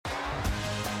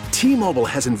T-Mobile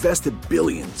has invested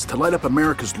billions to light up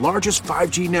America's largest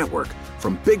 5G network,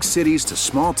 from big cities to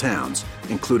small towns,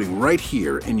 including right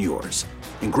here in yours.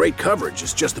 And great coverage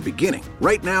is just the beginning.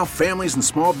 Right now, families and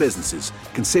small businesses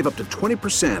can save up to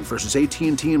 20% versus AT&T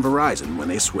and Verizon when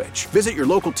they switch. Visit your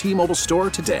local T-Mobile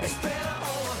store today.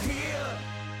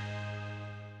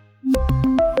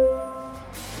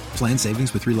 Plan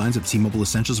savings with 3 lines of T-Mobile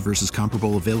Essentials versus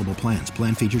comparable available plans.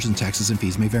 Plan features and taxes and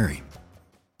fees may vary.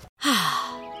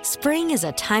 Spring is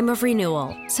a time of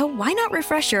renewal, so why not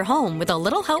refresh your home with a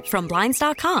little help from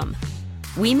Blinds.com?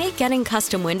 We make getting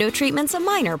custom window treatments a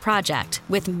minor project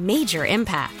with major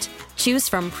impact. Choose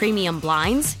from premium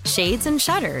blinds, shades, and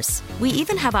shutters. We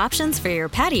even have options for your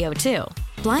patio, too.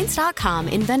 Blinds.com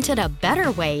invented a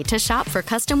better way to shop for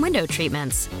custom window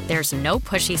treatments. There's no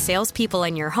pushy salespeople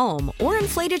in your home or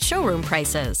inflated showroom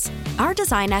prices. Our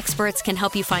design experts can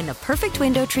help you find the perfect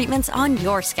window treatments on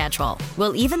your schedule.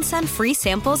 We'll even send free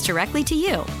samples directly to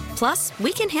you. Plus,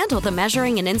 we can handle the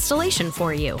measuring and installation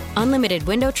for you. Unlimited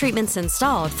window treatments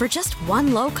installed for just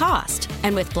one low cost.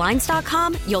 And with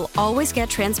Blinds.com, you'll always get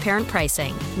transparent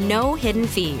pricing. No hidden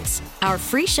fees. Our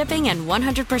free shipping and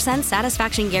 100%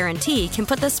 satisfaction guarantee can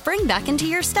put the spring back into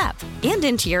your step and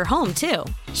into your home, too.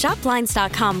 Shop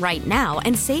Blinds.com right now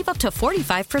and save up to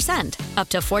 45%. Up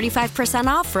to 45%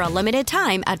 off for a limited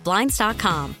time at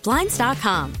Blinds.com.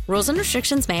 Blinds.com. Rules and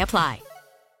restrictions may apply.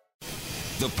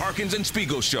 The Parkins and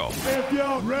Spiegel Show. If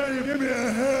y'all ready, give me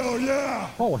a hell yeah.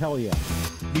 Oh, hell yeah.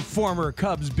 The former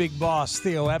Cubs big boss,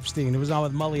 Theo Epstein, who was on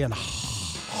with Mully and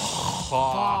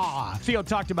Theo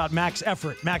talked about max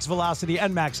effort, max velocity,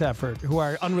 and max effort, who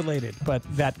are unrelated, but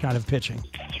that kind of pitching.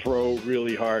 Throw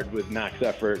really hard with max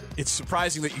effort. It's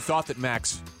surprising that you thought that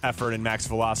max effort and max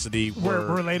velocity were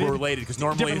related because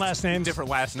normally different last names. Different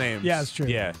last names. Yeah, it's true.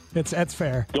 Yeah, that's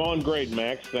fair. Going great,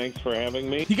 Max. Thanks for having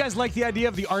me. You guys like the idea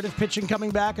of the art of pitching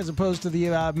coming back as opposed to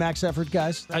the max effort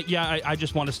guys? I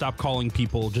just want to stop calling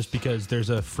people just because there's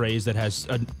a phrase that has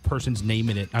a person's name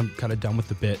in it. I'm kind of done with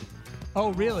the bit.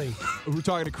 Oh, really? We're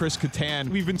talking to Chris Kattan.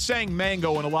 We've been saying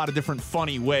mango in a lot of different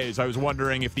funny ways. I was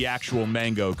wondering if the actual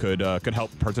mango could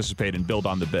help participate and build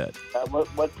on the bit.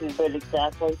 What's his bit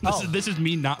exactly? This is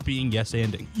me not being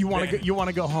yes-anding. You want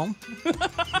to go home?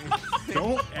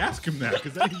 Don't ask him that,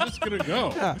 because then he's just going to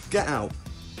go. Yeah. Get out.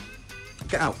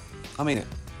 Get out. I mean it.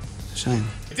 Shame.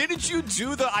 Didn't you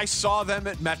do the I saw them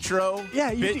at Metro?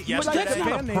 Yeah, you bit did. yesterday? That's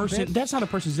not a person. That's not a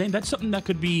person's name. That's something that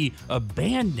could be a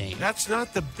band name. That's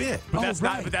not the bit. But that's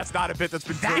not a bit that's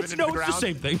been driven into the ground. It's the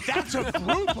same thing. That's a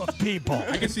group of people.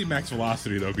 I can see Max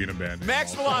Velocity, though, being a band.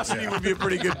 Max Velocity would be a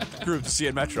pretty good group to see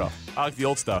at Metro. I like the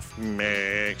old stuff.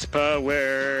 Max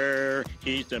Power.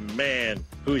 He's the man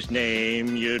whose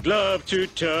name you'd love to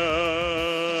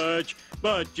touch,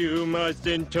 but you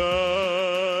mustn't touch.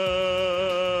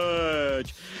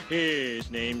 His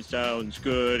name sounds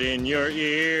good in your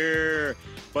ear,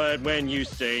 but when you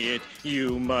say it,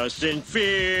 you mustn't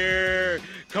fear,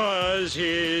 'cause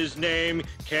his name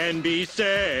can be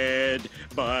said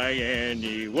by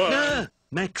anyone.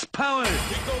 Max Power.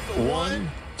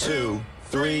 1, 2,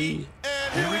 3.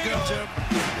 And here we go, Jim.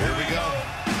 Here we go.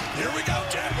 Here we go,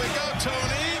 Jim. Here we go,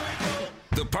 Tony.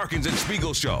 The Parkins and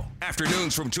Spiegel Show.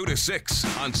 Afternoons from 2 to 6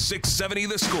 on 670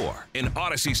 The Score in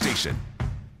Odyssey Station.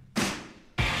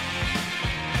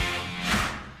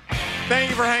 Thank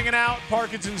you for hanging out.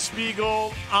 Parkins and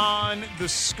Spiegel on The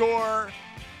Score.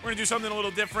 We're going to do something a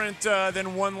little different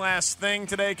than One Last Thing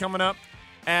today, coming up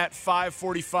at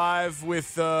 5:45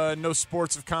 with no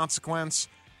sports of consequence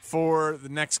for the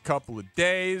next couple of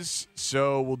days.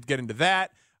 So we'll get into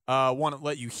that. Want to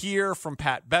let you hear from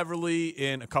Pat Beverly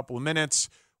in a couple of minutes.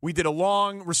 We did a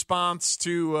long response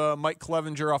to Mike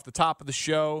Clevenger off the top of the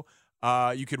show.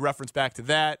 You could reference back to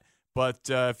that. But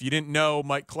if you didn't know,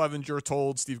 Mike Clevenger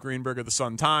told Steve Greenberg of the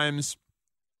Sun-Times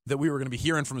that we were going to be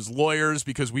hearing from his lawyers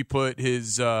because we put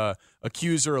his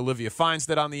accuser, Olivia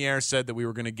Feinstein, on the air, said that we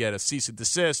were going to get a cease and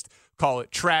desist, call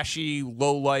it trashy,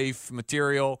 low-life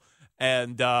material,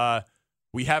 and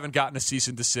we haven't gotten a cease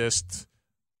and desist.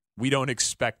 We don't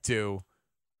expect to.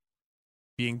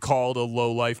 Being called a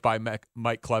low-life by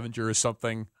Mike Clevenger is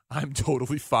something I'm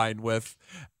totally fine with,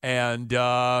 and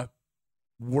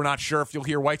we're not sure if you'll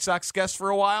hear White Sox guests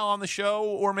for a while on the show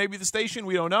or maybe the station.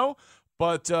 We don't know,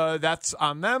 but that's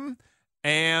on them,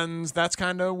 and that's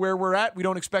kind of where we're at. We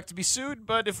don't expect to be sued,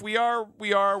 but if we are.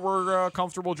 We're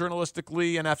comfortable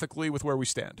journalistically and ethically with where we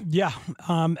stand. Yeah,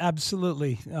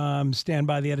 absolutely. Stand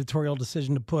by the editorial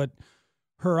decision to put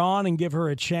her on and give her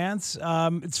a chance.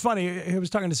 It's funny. I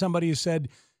was talking to somebody who said,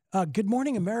 Good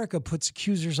Morning America puts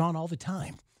accusers on all the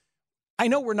time. I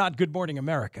know we're not Good Morning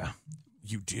America.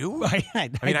 You do?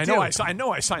 I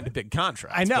know I signed a big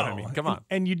contract. I know. But I mean, come on.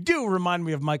 And you do remind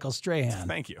me of Michael Strahan.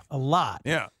 Thank you. A lot.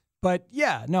 Yeah. But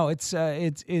yeah, no, it's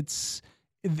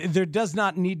there does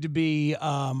not need to be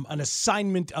an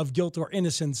assignment of guilt or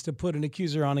innocence to put an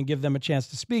accuser on and give them a chance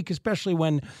to speak, especially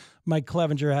when Mike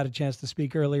Clevenger had a chance to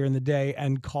speak earlier in the day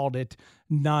and called it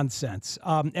nonsense.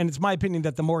 And it's my opinion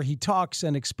that the more he talks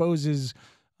and exposes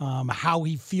how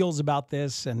he feels about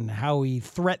this and how he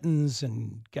threatens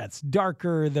and gets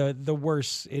darker, the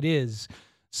worse it is.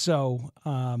 So,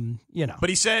 But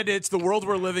he said it's the world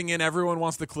we're living in. Everyone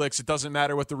wants the clicks. It doesn't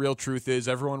matter what the real truth is.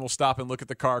 Everyone will stop and look at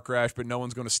the car crash, but no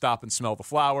one's going to stop and smell the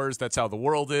flowers. That's how the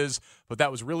world is. But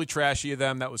that was really trashy of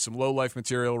them. That was some low-life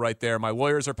material right there. My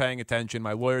lawyers are paying attention.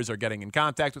 My lawyers are getting in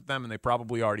contact with them, and they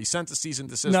probably already sent a cease and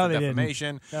desist for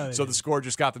defamation. So the Score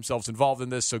just got themselves involved in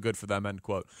this, so good for them, end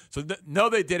quote. So no,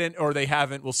 they didn't, or they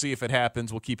haven't. We'll see if it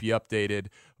happens. We'll keep you updated.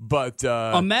 But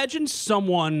imagine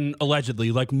someone,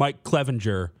 allegedly, like Mike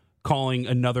Clevenger, calling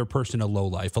another person a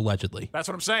lowlife, allegedly. That's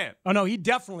what I'm saying. Oh, no, he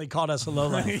definitely called us a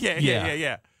lowlife.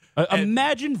 Yeah.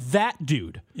 Imagine that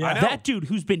dude. Yeah. That dude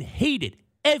who's been hated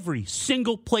every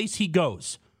single place he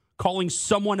goes, calling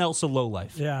someone else a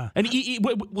lowlife. Yeah. And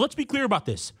let's be clear about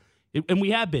this, and we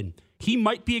have been. He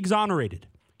might be exonerated.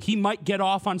 He might get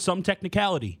off on some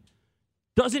technicality.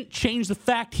 Doesn't change the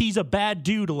fact he's a bad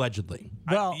dude, allegedly.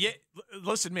 Well,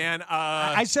 listen, man.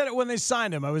 I said it when they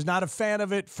signed him. I was not a fan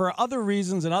of it for other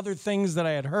reasons and other things that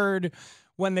I had heard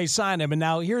when they signed him. And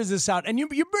now here's this out. And you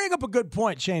bring up a good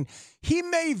point, Shane. He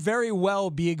may very well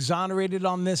be exonerated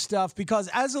on this stuff because,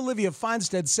 as Olivia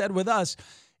Feinstead said with us,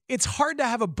 it's hard to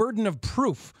have a burden of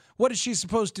proof. What is she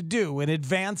supposed to do in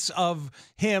advance of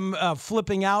him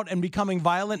flipping out and becoming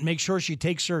violent? Make sure she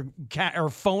takes her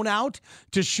phone out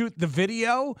to shoot the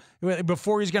video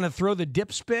before he's going to throw the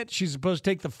dip spit. She's supposed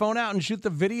to take the phone out and shoot the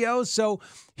video. So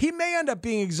he may end up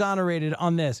being exonerated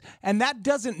on this. And that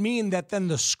doesn't mean that then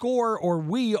the Score or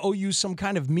we owe you some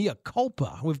kind of mea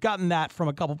culpa. We've gotten that from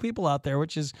a couple people out there,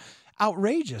 which is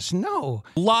outrageous. No.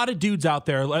 A lot of dudes out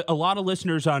there, a lot of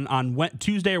listeners on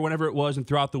Tuesday or whenever it was and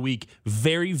throughout the week,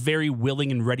 very, very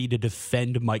willing and ready to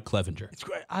defend Mike Clevenger.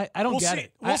 I don't get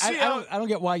it. I don't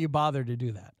get why you bother to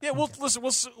do that. Yeah, listen,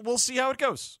 we'll see how it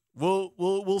goes.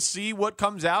 We'll see what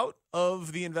comes out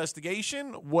of the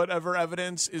investigation, whatever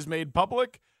evidence is made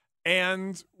public,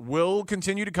 and we'll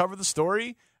continue to cover the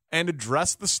story and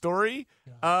address the story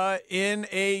in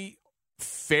a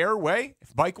fair way.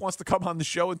 If Mike wants to come on the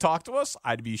show and talk to us,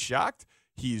 I'd be shocked.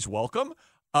 He's welcome.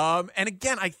 And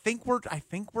again, I think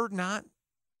we're not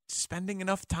spending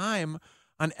enough time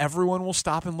on everyone will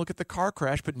stop and look at the car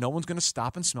crash, but no one's going to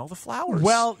stop and smell the flowers.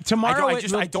 Well, tomorrow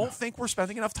I don't think we're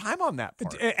spending enough time on that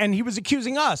part. And he was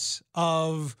accusing us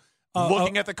of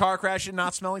looking at the car crash and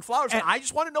not smelling flowers. And I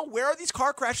just want to know, where are these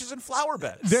car crashes and flower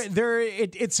beds?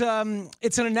 It's an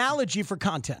analogy for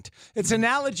content. It's an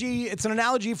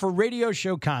analogy for radio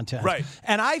show content. Right.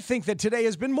 And I think that today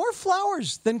has been more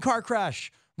flowers than car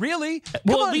crash. Really?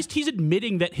 Well, at least he's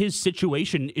admitting that his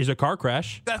situation is a car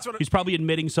crash. That's what he's probably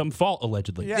admitting some fault,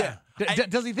 allegedly. Yeah.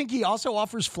 Does he think he also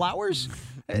offers flowers?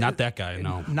 Not that guy,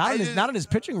 no. Not in his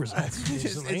pitching results.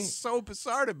 It's so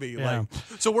bizarre to me. Yeah.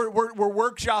 So we're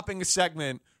workshopping a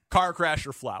segment, car crash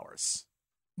or flowers.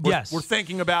 Yes. We're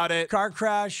thinking about it. Car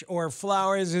crash or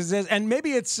flowers and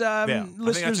maybe it's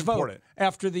listeners vote important.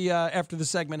 after the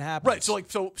segment happens. Right.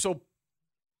 So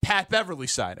Pat Beverly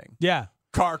signing. Yeah.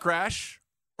 Car crash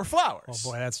or flowers.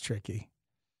 Oh boy, that's tricky.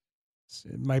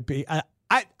 It might be.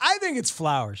 I think it's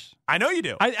flowers. I know you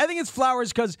do. I think it's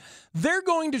flowers because they're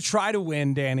going to try to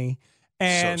win, Danny.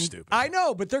 And so stupid. I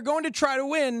know, but they're going to try to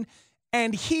win.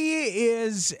 And he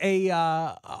is a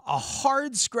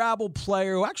hard Scrabble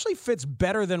player who actually fits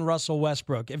better than Russell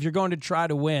Westbrook if you're going to try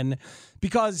to win,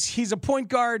 because he's a point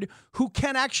guard who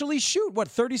can actually shoot,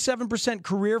 37%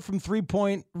 career from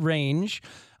three-point range.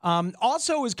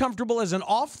 Also is comfortable as an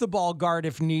off-the-ball guard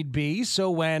if need be.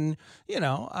 So when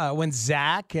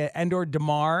Zach and or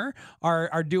DeMar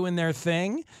are doing their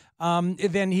thing,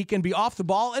 then he can be off the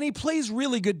ball, and he plays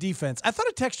really good defense. I thought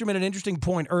a texter made an interesting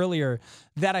point earlier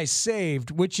that I saved,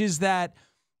 which is that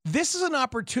this is an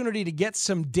opportunity to get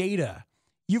some data.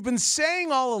 You've been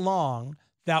saying all along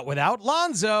that without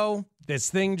Lonzo, this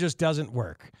thing just doesn't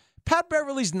work. Pat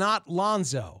Beverly's not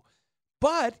Lonzo,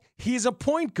 but he's a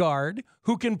point guard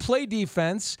who can play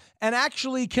defense and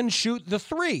actually can shoot the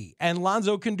three. And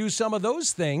Lonzo can do some of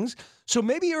those things. So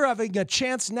maybe you're having a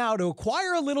chance now to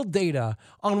acquire a little data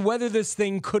on whether this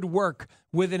thing could work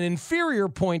with an inferior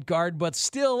point guard, but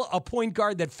still a point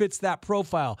guard that fits that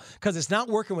profile, because it's not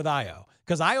working with Ayo.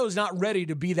 Because Ayo's not ready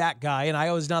to be that guy, and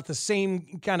Ayo is not the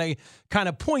same kind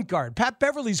of point guard. Pat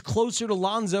Beverly's closer to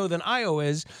Lonzo than Ayo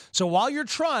is. So while you're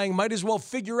trying, might as well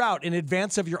figure out in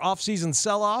advance of your offseason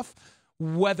sell-off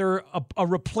whether a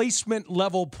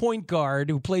replacement-level point guard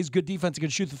who plays good defense and can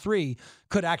shoot the three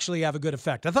could actually have a good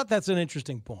effect. I thought that's an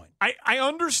interesting point. I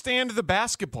understand the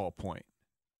basketball point.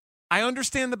 I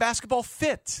understand the basketball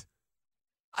fit.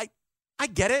 I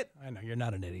get it. I know, you're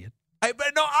not an idiot.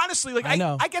 But no, honestly, like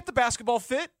I get the basketball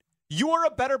fit. You are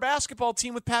a better basketball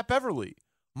team with Pat Beverly.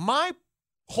 My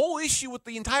whole issue with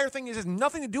the entire thing has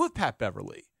nothing to do with Pat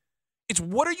Beverly. It's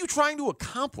what are you trying to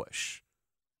accomplish?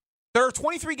 There are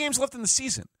 23 games left in the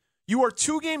season. You are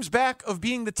 2 games back of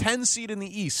being the 10 seed in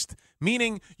the East,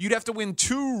 meaning you'd have to win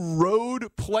 2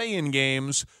 road play-in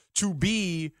games to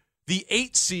be the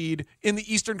 8 seed in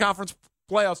the Eastern Conference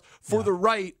playoffs for the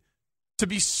right to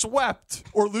be swept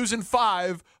or lose in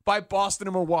 5 by Boston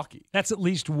and Milwaukee. That's at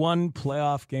least one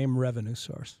playoff game revenue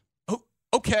source. Oh,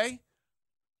 okay.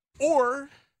 Or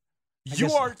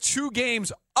you are 2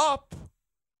 games up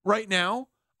right now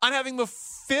on having the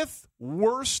 5th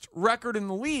worst record in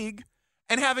the league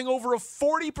and having over a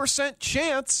 40%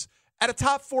 chance at a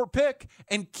top 4 pick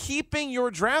and keeping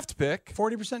your draft pick.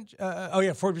 40%?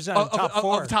 40% of top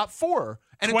 4. Of top 4.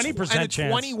 And 20% and a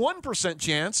chance. 21%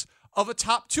 chance of a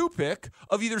top 2 pick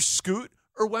of either Scoot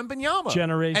or Wembanyama.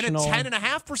 Generational. And a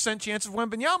 10.5% chance of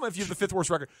Wembanyama if you have the 5th worst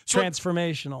record.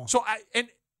 Transformational. So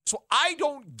I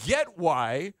don't get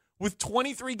why, with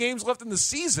 23 games left in the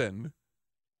season,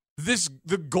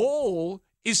 the goal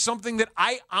is something that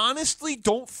I honestly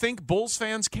don't think Bulls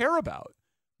fans care about.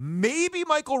 Maybe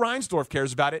Michael Reinsdorf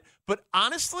cares about it, but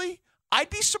honestly,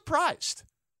 I'd be surprised.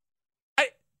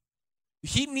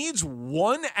 He needs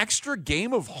 1 extra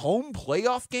game of home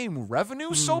playoff game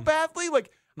revenue so badly.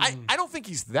 I don't think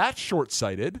he's that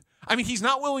short-sighted. I mean, he's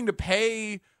not willing to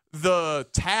pay the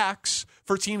tax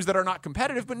for teams that are not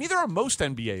competitive, but neither are most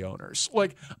NBA owners.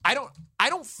 I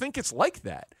don't think it's like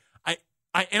that.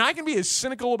 And I can be as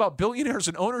cynical about billionaires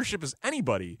and ownership as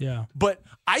anybody. Yeah. But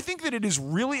I think that it is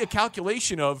really a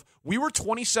calculation of we were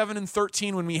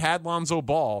 27-13 when we had Lonzo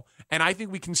Ball, and I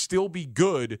think we can still be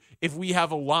good if we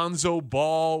have a Lonzo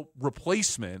Ball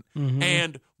replacement. Mm-hmm.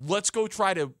 And let's go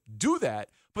try to do that.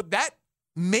 But that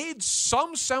made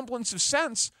some semblance of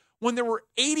sense when there were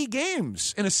 80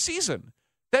 games in a season.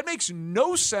 That makes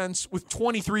no sense with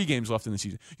 23 games left in the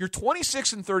season. You're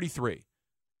 26-33.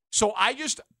 So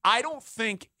I don't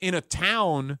think in a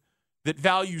town that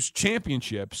values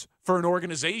championships, for an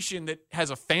organization that has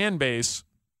a fan base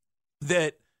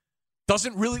that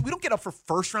doesn't really, we don't get up for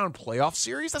first round playoff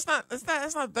series. That's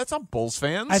not Bulls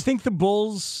fans. I think the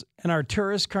Bulls and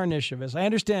Arturas Karnisovas, I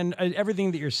understand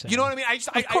everything that you're saying. You know what I mean?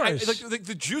 Of course.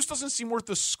 The juice doesn't seem worth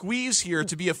the squeeze here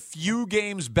to be a few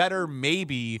games better,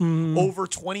 maybe over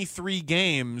 23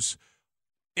 games,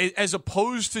 as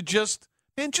opposed to just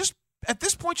at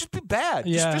this point, just be bad.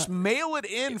 Yeah. Just mail it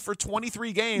in for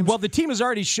 23 games. Well, the team has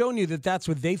already shown you that that's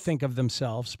what they think of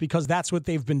themselves, because that's what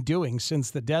they've been doing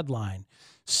since the deadline.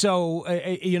 So,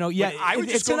 I would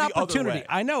just it's go an the other opportunity. way.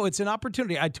 I know it's an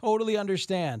opportunity. I totally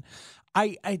understand.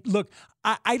 I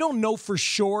don't know for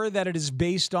sure that it is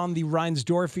based on the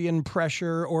Reinsdorfian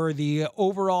pressure or the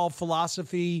overall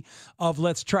philosophy of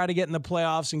let's try to get in the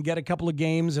playoffs and get a couple of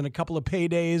games and a couple of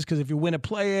paydays, because if you win a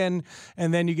play-in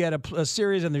and then you get a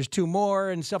series and there's 2 more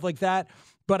and stuff like that.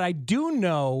 But I do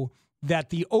know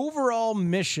that the overall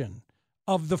mission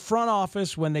of the front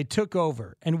office when they took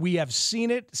over, and we have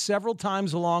seen it several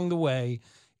times along the way,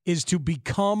 is to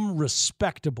become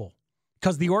respectable,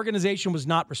 because the organization was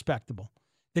not respectable.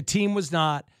 The team was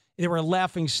not. They were a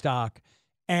laughing stock.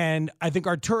 And I think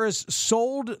Arturas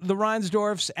sold the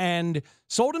Reinsdorfs and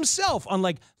sold himself on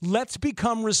let's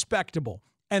become respectable.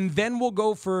 And then we'll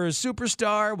go for a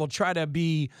superstar. We'll try to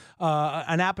be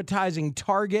an appetizing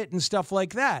target and stuff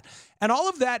like that. And all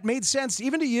of that made sense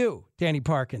even to you, Danny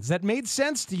Parkins. That made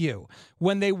sense to you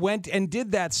when they went and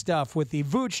did that stuff with the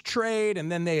Vooch trade, and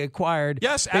then they acquired.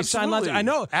 Yes, they signed absolutely. Lonzo. I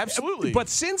know. Absolutely. But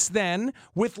since then,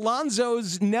 with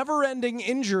Lonzo's never-ending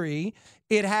injury,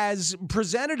 it has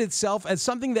presented itself as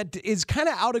something that is kind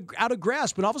of out of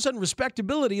grasp. And all of a sudden,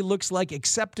 respectability looks like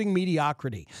accepting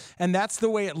mediocrity. And that's the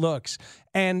way it looks.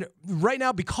 And right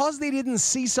now, because they didn't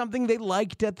see something they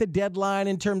liked at the deadline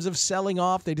in terms of selling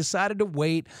off, they decided to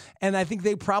wait. And I think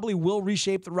they probably will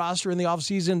reshape the roster in the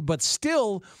offseason. But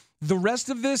still, the rest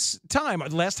of this time,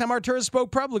 last time Arturas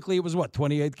spoke publicly, it was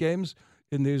 28 games?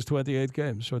 In these 28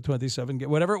 games, or 27 games,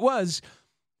 whatever it was.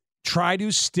 Try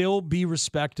to still be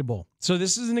respectable. So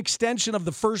this is an extension of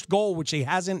the first goal, which he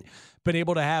hasn't been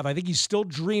able to have. I think he's still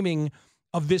dreaming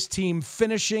of this team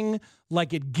finishing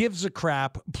like it gives a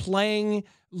crap, playing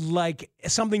like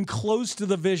something close to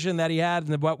the vision that he had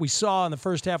and what we saw in the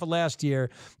first half of last year,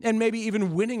 and maybe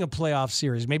even winning a playoff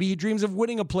series. Maybe he dreams of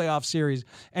winning a playoff series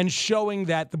and showing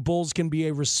that the Bulls can be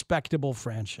a respectable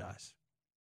franchise.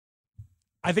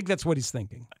 I think that's what he's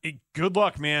thinking. Good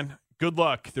luck, man. Good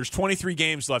luck. There's 23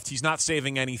 games left. He's not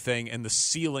saving anything, and the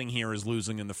ceiling here is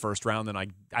losing in the first round, and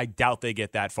I doubt they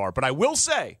get that far. But I will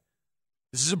say,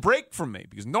 this is a break from me,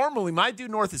 because normally my due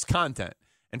north is content,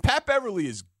 and Pat Beverly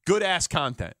is good-ass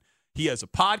content. He has a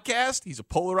podcast. He's a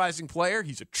polarizing player.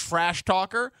 He's a trash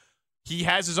talker. He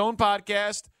has his own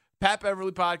podcast, Pat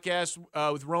Beverly Podcast,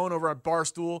 with Rowan over at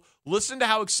Barstool. Listen to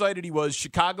how excited he was,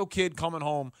 Chicago kid coming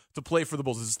home to play for the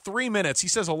Bulls. This is 3 minutes. He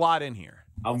says a lot in here.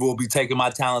 I will be taking my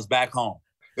talents back home.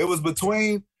 It was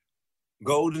between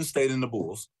Golden State and the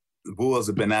Bulls. The Bulls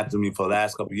have been after me for the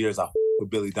last couple of years. I with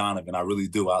Billy Donovan. I really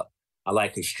do. I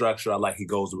like his structure. I like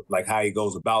how he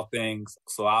goes about things.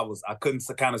 So I couldn't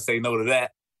kind of say no to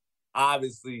that.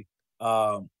 Obviously,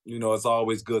 it's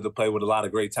always good to play with a lot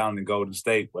of great talent in Golden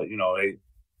State, but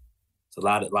it's a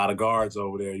lot of guards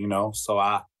over there. So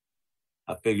I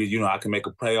figured I can make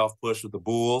a playoff push with the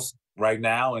Bulls right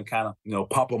now and kind of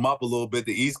pump them up a little bit.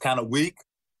 The East kind of weak.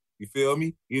 You feel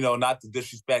me? Not to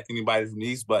disrespect anybody from the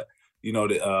East, but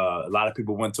a lot of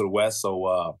people went to the West,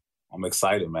 so I'm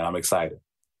excited, man. I'm excited.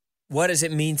 What does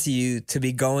it mean to you to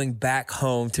be going back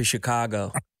home to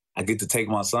Chicago? I get to take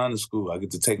my son to school. I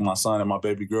get to take my son and my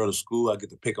baby girl to school. I get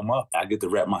to pick them up. I get to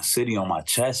rep my city on my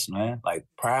chest, man. Like,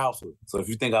 proud. So if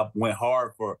you think I went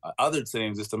hard for other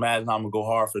teams, just imagine I'm going to go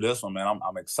hard for this one, man.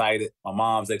 I'm excited. My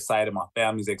mom's excited. My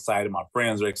family's excited. My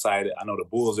friends are excited. I know the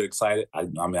Bulls are excited. I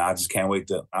just can't wait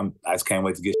to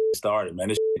get started, man.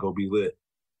 This going to be lit.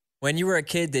 When you were a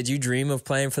kid, did you dream of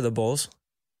playing for the Bulls?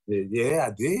 Yeah,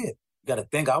 I did. You got to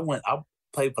think, I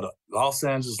played for the Los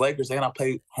Angeles Lakers and I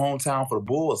played hometown for the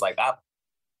Bulls. Like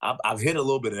I've hit a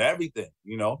little bit of everything,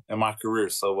 in my career.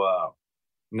 So,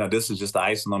 this is just the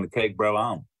icing on the cake, bro.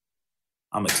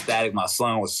 I'm ecstatic. My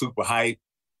son was super hyped.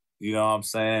 You know what I'm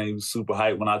saying? He was super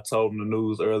hyped when I told him the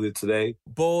news earlier today.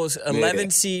 Bulls, 11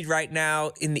 seed right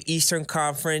now in the Eastern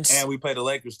Conference. And we played the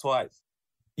Lakers twice.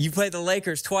 You played the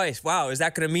Lakers twice. Wow. Is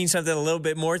that going to mean something a little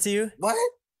bit more to you? What?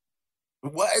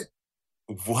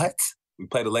 We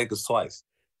played the Lakers twice.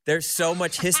 There's so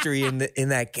much history in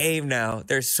that game now.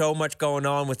 There's so much going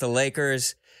on with the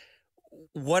Lakers.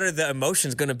 What are the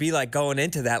emotions going to be like going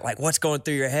into that? Like, what's going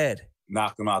through your head?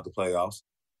 Knock them out the playoffs.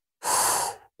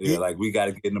 Yeah, like we got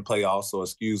to get in the playoffs, so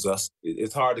excuse us.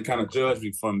 It's hard to kind of judge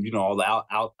me from, all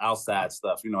the outside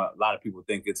stuff. A lot of people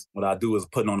think it's what I do is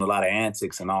putting on a lot of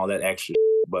antics and all that extra.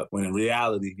 But when in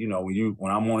reality,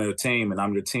 when I'm on your team and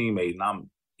I'm your teammate and I'm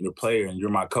your player and you're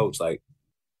my coach, like,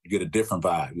 you get a different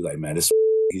vibe. You're like, man, this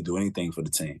he do anything for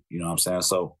the team. You know what I'm saying?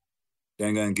 So they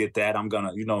ain't going to get that. I'm going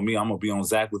to, me, I'm going to be on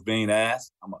Zach LaVine ass.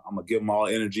 I'm going to give him all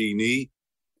the energy he need,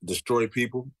 destroy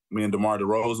people. Me and DeMar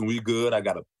DeRozan, we good. I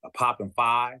got a popping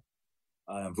 5.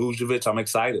 And Vucevic, I'm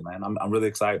excited, man. I'm really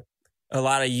excited. A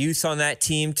lot of youth on that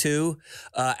team, too.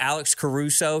 Alex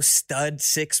Caruso, stud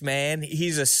 6 man.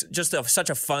 He's such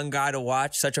a fun guy to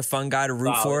watch, such a fun guy to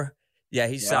root for. Yeah,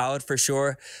 he's solid for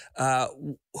sure.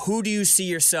 Who do you see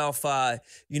yourself,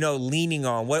 leaning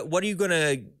on? What are you going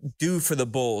to do for the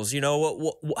Bulls?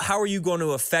 How are you going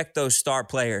to affect those star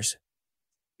players?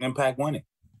 Impact winning.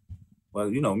 Well,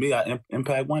 me, I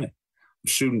impact winning.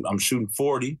 I'm shooting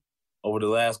 40 over the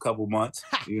last couple months.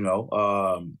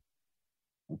 I'm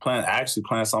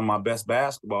playing some of my best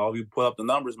basketball. If you put up the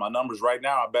numbers, my numbers right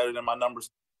now are better than my numbers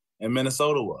in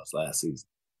Minnesota was last season.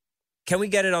 Can we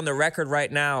get it on the record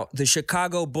right now? The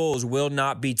Chicago Bulls will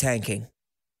not be tanking.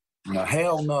 No,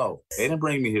 hell no. They didn't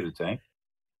bring me here to tank.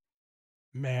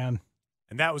 Man.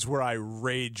 And that was where I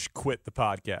rage quit the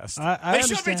podcast. I they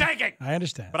should be tanking. I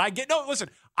understand. But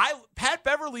listen, Pat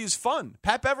Beverly is fun.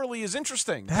 Pat Beverly is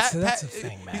interesting. That's the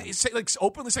thing, man. Like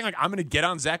openly saying, like, I'm going to get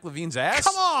on Zach LaVine's ass.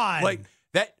 Come on. Like,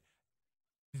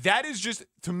 that is just,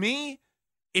 to me,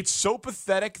 it's so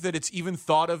pathetic that it's even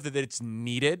thought of, that it's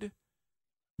needed,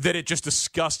 that it just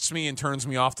disgusts me and turns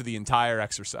me off to the entire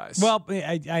exercise. Well,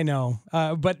 I know,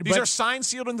 but these are signed,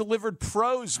 sealed, and delivered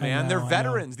pros, man. They're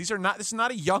veterans. This is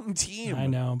not a young team. I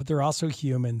know, but they're also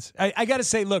humans. I got to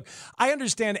say, look, I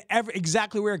understand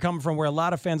exactly where you're coming from, where a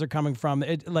lot of fans are coming from.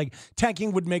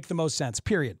 Tanking would make the most sense.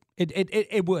 Period.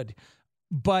 It would,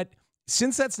 but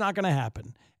since that's not going to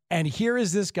happen, and here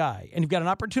is this guy, and you've got an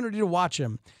opportunity to watch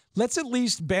him. Let's at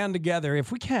least band together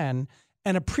if we can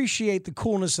and appreciate the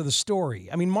coolness of the story.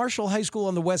 I mean, Marshall High School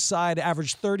on the west side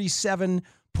averaged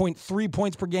 37.3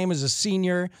 points per game as a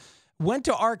senior, went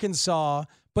to Arkansas,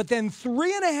 but then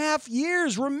 3.5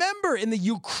 years, remember, in the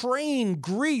Ukraine,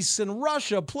 Greece, and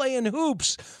Russia playing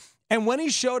hoops. And when he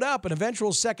showed up, an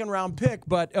eventual second-round pick,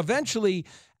 but eventually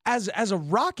as a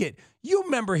Rocket, you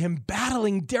remember him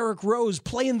battling Derrick Rose,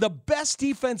 playing the best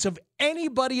defense of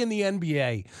anybody in the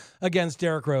NBA against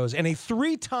Derrick Rose, and a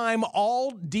 3-time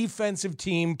all-defensive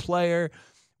team player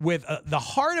with the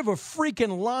heart of a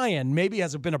freaking lion. Maybe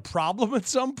has it been a problem at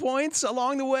some points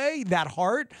along the way? That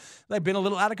heart, they've been a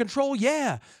little out of control?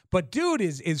 Yeah. But dude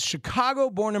is Chicago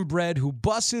born and bred, who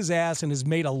busts his ass and has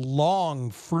made a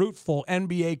long, fruitful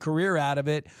NBA career out of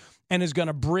it, and is going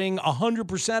to bring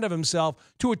 100% of himself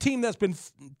to a team that's been,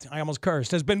 I almost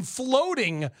cursed, has been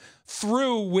floating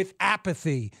through with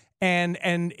apathy. And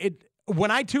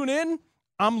when I tune in,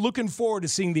 I'm looking forward to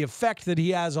seeing the effect that he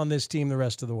has on this team the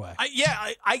rest of the way.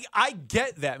 I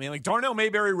get that, man. Like, Darnell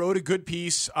Mayberry wrote a good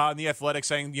piece on The Athletic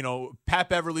saying, Pat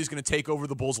Beverly's going to take over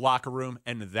the Bulls locker room,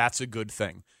 and that's a good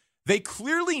thing. They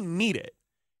clearly need it.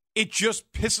 It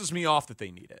just pisses me off that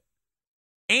they need it.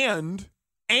 And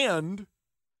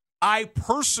I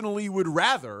personally would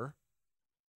rather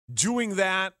doing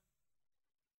that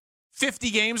 50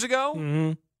 games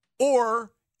ago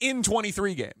or in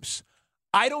 23 games.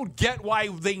 I don't get why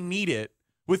they need it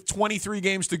with 23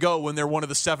 games to go when they're one of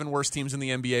the 7 worst teams in the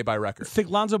NBA by record. Think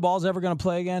Lonzo Ball's ever going to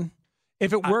play again?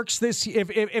 If it works if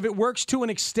it works to an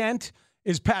extent,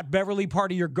 is Pat Beverly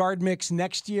part of your guard mix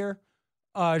next year?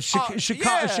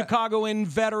 Chicagoan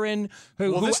veteran.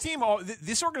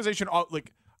 This organization,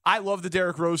 I love the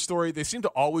Derrick Rose story. They seem to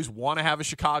always want to have a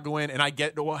Chicagoan, and I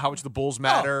get how much the Bulls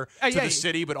matter to the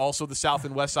city, but also the South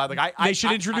and West Side. They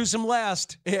should introduce him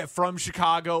last. Yeah, from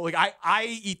Chicago.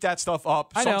 I eat that stuff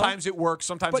up. Sometimes it works,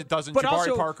 sometimes it doesn't.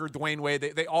 Jabari Parker, Dwayne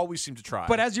Wade, they always seem to try.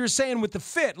 But as you're saying with the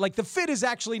fit, the fit is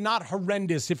actually not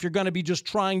horrendous if you're going to be just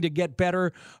trying to get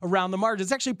better around the margins.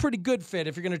 It's actually a pretty good fit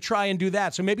if you're going to try and do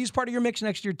that. So maybe he's part of your mix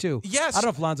next year too. Yes. I don't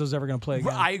know if Lonzo's ever going to play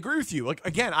again. I agree with you.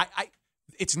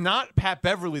 It's not Pat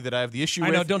Beverly that I have the issue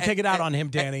with. I know. Don't take it out on him,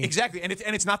 Danny. Exactly. And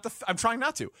it's not I'm trying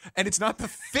not to. And it's not the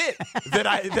fit that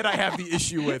I have the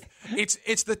issue with.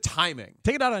 It's the timing.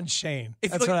 Take it out on Shane.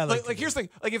 That's what I like. Here's the thing.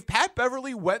 If Pat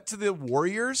Beverly went to the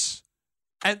Warriors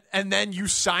and then you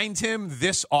signed him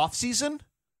this offseason,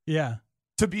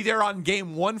 to be there on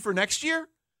game 1 for next year,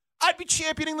 I'd be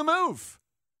championing the move.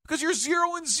 Because you're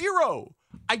 0-0.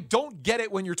 I don't get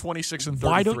it when you're 26-33.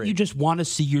 Why don't you just want to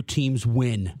see your teams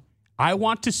win? I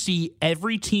want to see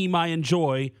every team I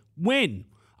enjoy win.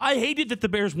 I hated that the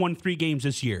Bears won 3 games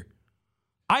this year.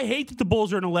 I hate that the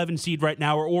Bulls are an 11 seed right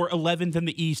now or 11th in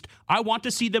the East. I want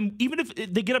to see them, even if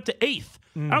they get up to 8th.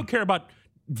 I don't care about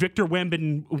Victor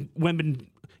Wembanyama.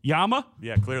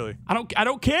 Yeah, clearly. I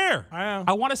don't care.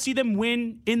 I want to see them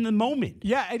win in the moment.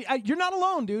 Yeah, you're not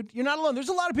alone, dude. You're not alone. There's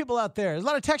a lot of people out there. There's a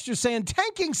lot of texters saying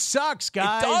tanking sucks,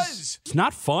 guys. It does. It's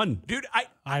not fun. Dude,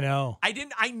 I know.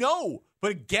 I know. But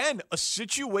again, a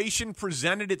situation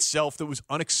presented itself that was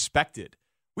unexpected.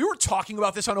 We were talking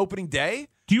about this on opening day.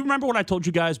 Do you remember what I told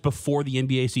you guys before the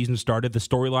NBA season started, the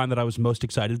storyline that I was most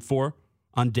excited for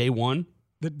on day 1?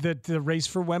 The race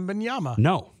for Wembanyama.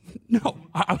 No.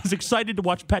 I was excited to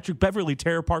watch Patrick Beverly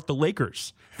tear apart the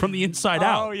Lakers from the inside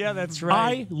out. Oh, yeah, that's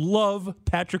right. I love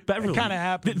Patrick Beverly. It kind of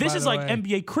happened. This is like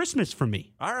NBA Christmas for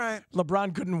me. All right.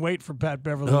 LeBron couldn't wait for Pat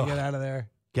Beverly to get out of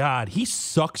there. God, he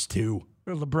sucks too.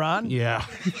 LeBron? Yeah.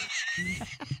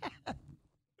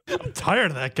 I'm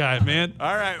tired of that guy, man.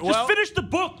 All right, just finish the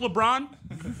book, LeBron.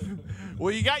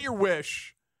 Well, you got your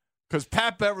wish because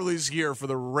Pat Beverly's here for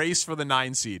the race for the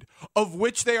 9 seed, of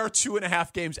which they are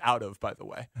 2.5 games out of, by the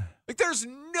way. There's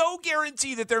no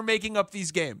guarantee that they're making up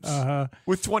these games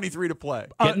with 23 to play.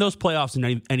 Get in those playoffs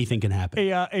and anything can happen.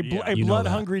 A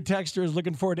blood-hungry texter is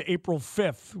looking forward to April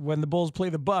 5th when the Bulls play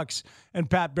the Bucks and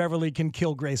Pat Beverly can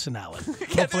kill Grayson Allen.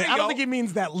 Hopefully. I don't think he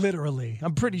means that literally.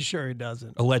 I'm pretty sure he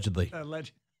doesn't. Allegedly.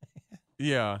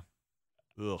 Yeah.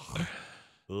 Ugh.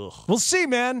 We'll see,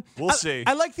 man. We'll see.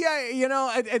 I like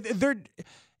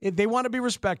they want to be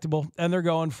respectable, and they're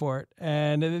going for it.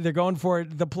 And they're going for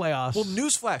it, the playoffs. Well,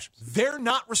 newsflash, they're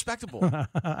not respectable.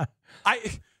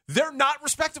 They're not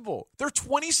respectable. They're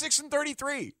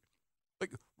 26-33.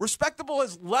 Respectable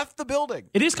has left the building.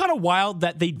 It is kind of wild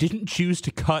that they didn't choose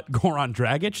to cut Goran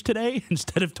Dragic today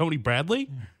instead of Tony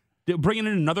Bradley. Bringing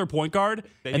in another point guard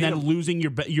and then losing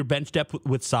your bench depth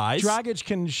with size. Dragic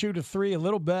can shoot a 3 a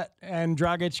little bit, and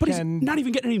Dragic but can he's not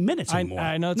even getting any minutes anymore.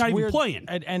 I know it's not weird. Even playing,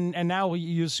 and now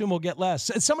you assume we'll get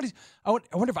less. I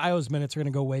wonder if Io's minutes are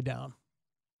going to go way down.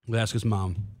 We'll ask his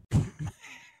mom.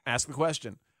 Ask the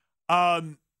question.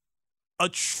 A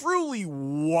truly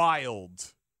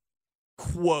wild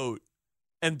quote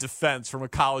and defense from a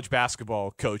college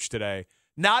basketball coach today.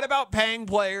 Not about paying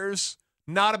players,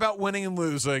 not about winning and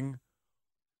losing,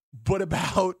 but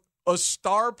about a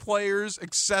star player's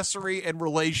accessory and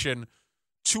relation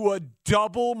to a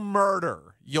double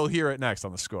murder. You'll hear it next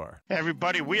on The Score. Hey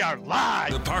everybody, we are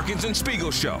live. The Parkinson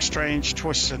Spiegel Show. Strange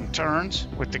twists and turns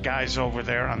with the guys over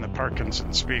there on the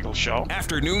Parkinson Spiegel Show.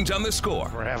 Afternoons on The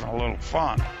Score. We're having a little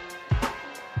fun.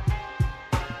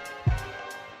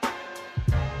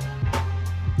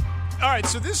 All right,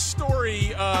 so this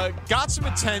story got some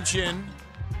attention.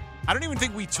 I don't even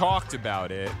think we talked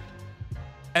about it.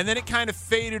 And then it kind of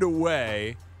faded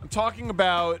away. I'm talking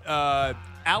about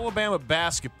Alabama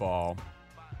basketball.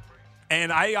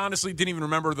 And I honestly didn't even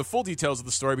remember the full details of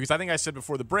the story because I think I said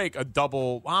before the break a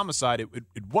double homicide.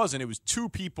 It wasn't. It was two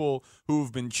people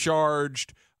who've been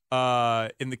charged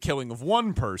in the killing of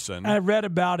one person. I read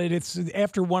about it. It's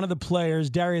after one of the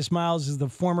players, Darius Miles is the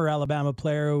former Alabama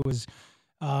player who was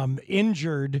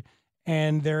injured,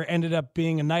 and there ended up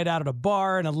being a night out at a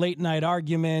bar and a late night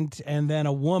argument, and then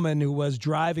a woman who was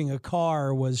driving a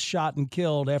car was shot and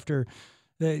killed after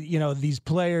these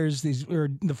players,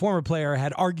 the former player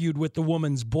had argued with the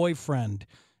woman's boyfriend,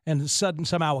 and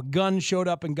somehow a gun showed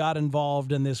up and got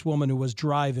involved, and this woman who was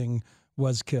driving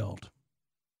was killed.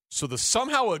 So the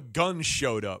somehow a gun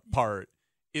showed up part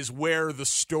is where the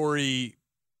story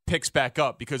picks back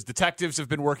up because detectives have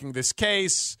been working this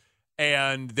case,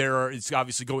 and it's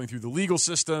obviously going through the legal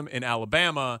system in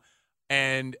Alabama,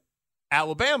 and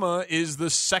Alabama is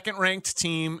the second-ranked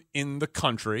team in the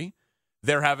country.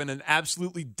 They're having an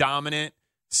absolutely dominant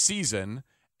season,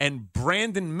 and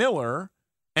Brandon Miller,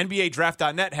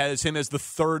 NBADraft.net, has him as the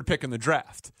third pick in the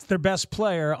draft. It's their best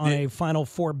player on a Final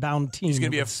Four bound team. He's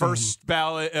going to be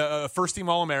a first-team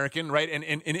All-American, right? And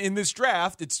in this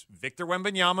draft, it's Victor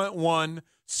Wembanyama at 1,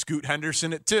 Scoot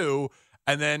Henderson at 2,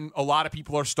 and then a lot of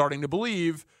people are starting to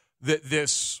believe that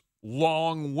this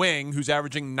long wing who's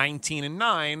averaging 19 and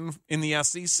 9 in the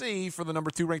SEC for the number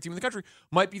 2 ranked team in the country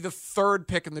might be the third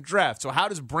pick in the draft. So how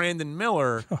does Brandon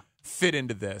Miller fit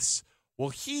into this? Well,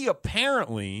 he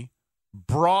apparently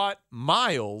brought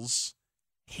Miles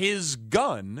his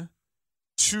gun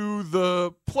to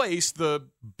the place, the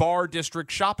bar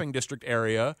district, shopping district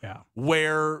area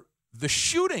where the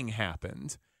shooting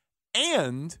happened,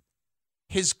 and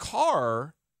his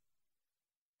car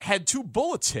had 2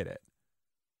 bullets hit it.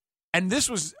 And this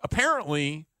was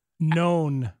apparently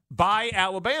known by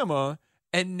Alabama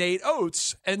and Nate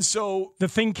Oates. And so the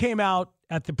thing came out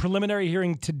at the preliminary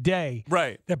hearing today,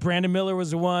 right? That Brandon Miller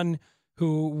was the one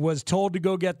who was told to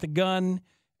go get the gun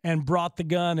and brought the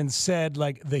gun and said,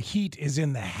 like, the heat is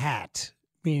in the hat,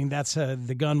 meaning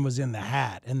the gun was in the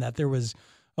hat, and that there was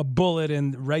a bullet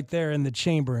right there in the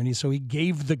chamber. And so he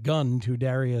gave the gun to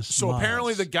Darius So Miles.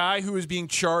 Apparently the guy who is being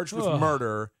charged with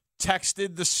murder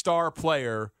texted the star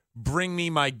player, "Bring me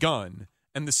my gun,"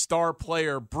 and the star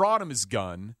player brought him his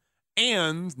gun.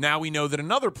 And now we know that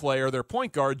another player, their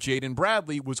point guard, Jaden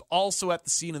Bradley, was also at the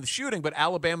scene of the shooting, but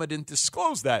Alabama didn't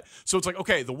disclose that. So it's like,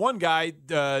 okay, the one guy,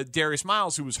 Darius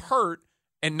Miles, who was hurt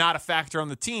and not a factor on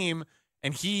the team,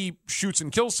 and he shoots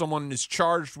and kills someone and is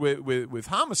charged with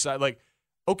homicide. Like,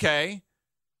 okay,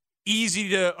 easy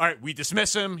to, all right, we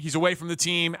dismiss him. He's away from the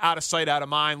team, out of sight, out of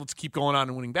mind. Let's keep going on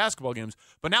and winning basketball games.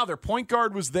 But now their point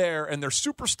guard was there, and their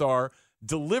superstar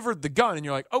delivered the gun, and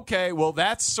you're like, okay, well,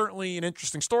 that's certainly an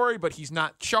interesting story, but he's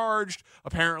not charged.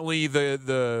 Apparently,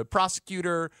 the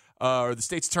prosecutor or the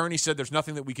state's attorney said there's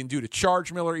nothing that we can do to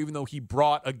charge Miller, even though he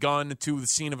brought a gun to the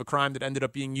scene of a crime that ended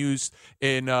up being used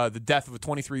in the death of a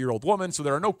 23-year-old woman. So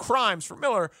there are no crimes for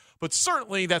Miller, but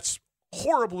certainly that's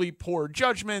horribly poor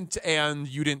judgment, and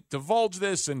you didn't divulge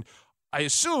this. And I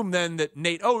assume then that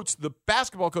Nate Oates, the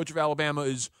basketball coach of Alabama,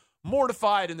 is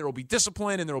mortified, and there will be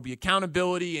discipline, and there will be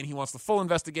accountability, and he wants the full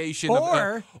investigation.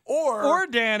 Or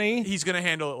Danny, he's going to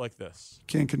handle it like this.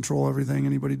 Can't control everything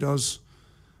anybody does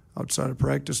outside of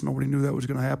practice. Nobody knew that was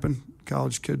going to happen.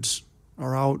 College kids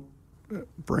are out.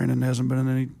 Brandon hasn't been in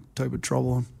any type of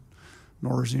trouble,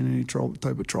 nor is he in any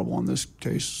type of trouble on this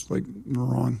case. Like, in the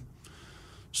wrong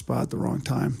spot at the wrong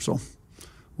time. So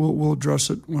we'll address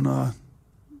it when I'm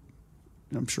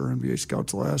sure NBA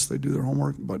scouts will ask. They do their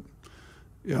homework, but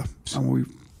yeah, I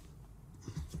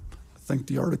think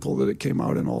the article that it came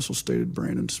out in also stated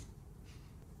Brandon's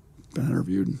been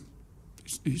interviewed.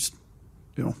 He's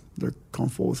they're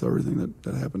comfortable with everything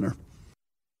that happened there.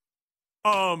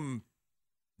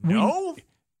 No,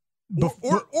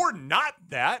 or not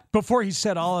that. Before he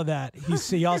said all of that,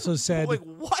 he also said, like,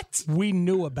 what? We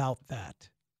knew about that.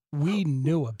 We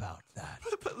knew about that.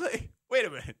 But wait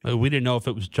wait a minute. We didn't know if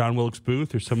it was John Wilkes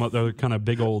Booth or some other kind of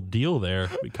big old deal there.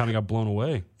 We kind of got blown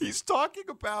away. He's talking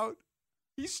about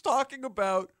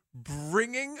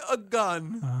bringing a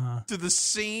gun to the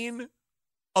scene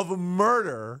of a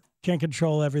murder. Can't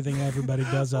control everything everybody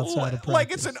does outside of practice.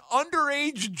 Like it's an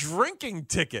underage drinking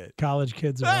ticket. College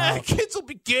kids are out. Kids will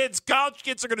be kids. College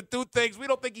kids are going to do things. We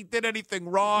don't think he did anything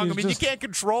wrong. You can't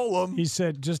control him. He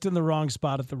said just in the wrong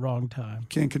spot at the wrong time.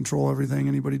 Can't control everything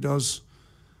anybody does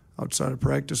outside of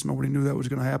practice. Nobody knew that was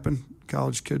going to happen.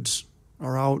 College kids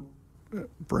are out.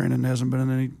 Brandon hasn't been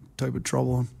in any type of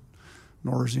trouble,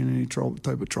 nor is he in any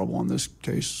type of trouble in this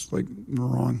case. Like in the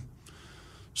wrong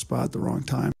spot at the wrong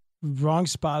time. Wrong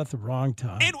spot at the wrong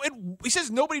time. And he says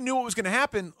nobody knew what was going to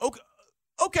happen.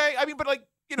 Okay. I mean, but like,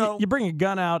 you know. You bring a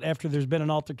gun out after there's been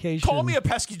an altercation. Call me a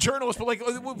pesky journalist, but like.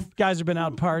 Guys have been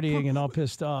out partying and all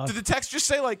pissed off. Did the text just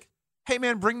say like, hey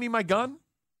man, bring me my gun?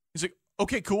 He's like,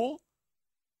 okay, cool.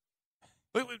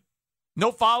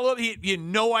 No follow-up. He had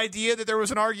no idea that there was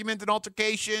an argument, an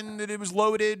altercation, that it was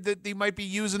loaded, that he might be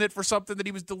using it for something that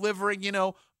he was delivering,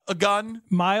 a gun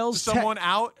to someone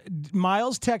out.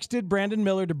 Miles texted Brandon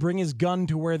Miller to bring his gun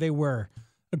to where they were,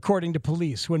 according to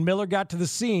police. When Miller got to the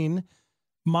scene,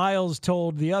 Miles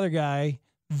told the other guy,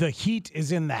 the heat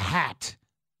is in the hat,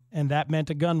 and that meant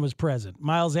a gun was present.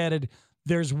 Miles added,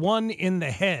 there's one in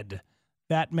the head.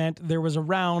 That meant there was a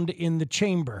round in the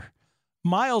chamber.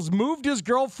 Miles moved his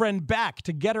girlfriend back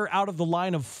to get her out of the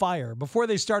line of fire. Before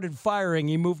they started firing,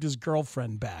 he moved his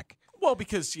girlfriend back. Well,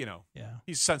 because, he's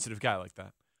a sensitive guy like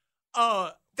that.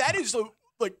 That is a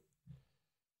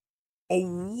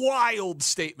wild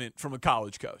statement from a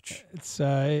college coach. It's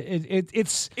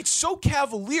so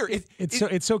cavalier.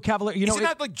 It's so cavalier. Isn't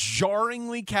that like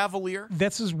jarringly cavalier?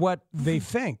 This is what they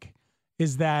think,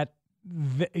 is that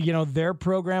their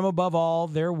program above all,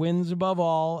 their wins above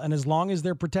all, and as long as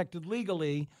they're protected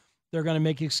legally, they're going to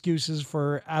make excuses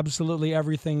for absolutely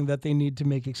everything that they need to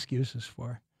make excuses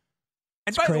for.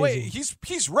 And by the way,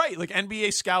 he's right. Like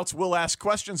NBA scouts will ask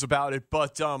questions about it,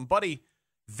 but buddy,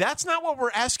 that's not what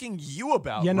we're asking you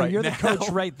about. Yeah, no, right you're now. the coach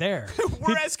right there.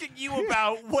 We're asking you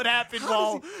about what happened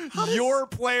while your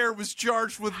player was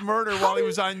charged with murder while he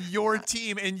was on your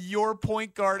team, and your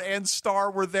point guard and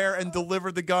star were there and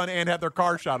delivered the gun and had their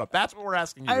car shot up. That's what we're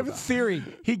asking you I have about. a theory.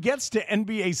 He gets to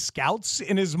NBA scouts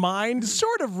in his mind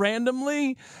sort of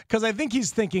randomly because I think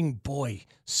he's thinking, boy,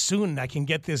 soon I can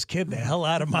get this kid the hell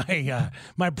out of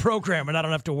my program and I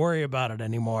don't have to worry about it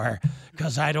anymore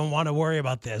because I don't want to worry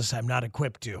about this. I'm not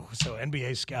equipped to. So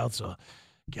NBA scouts will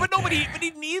get But he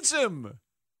needs him.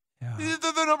 Yeah.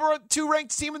 They're the number 2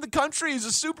 ranked team in the country. He's a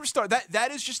superstar.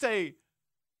 That is just a.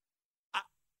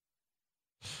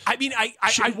 I mean,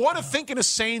 I want to think in a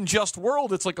sane, just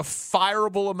world, it's like a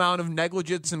fireable amount of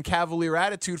negligence and cavalier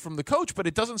attitude from the coach, but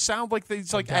it doesn't sound like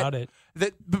he's like doubt it.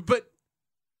 But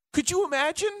could you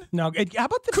imagine? No. How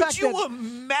about the fact that... Could you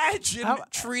imagine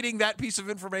treating that piece of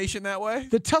information that way?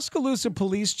 The Tuscaloosa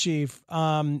police chief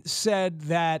said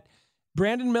that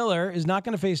Brandon Miller is not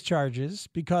going to face charges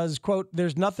because, quote,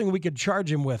 there's nothing we could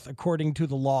charge him with according to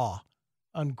the law,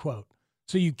 unquote.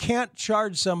 So you can't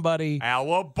charge somebody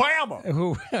Alabama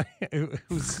who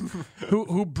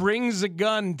brings a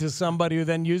gun to somebody who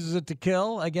then uses it to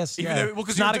kill. I guess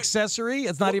it's not accessory.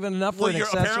 It's not even enough for an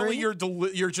accessory.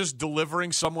 Apparently, you're just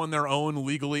delivering someone their own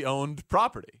legally owned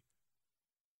property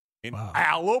in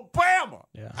Alabama.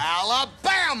 Yeah.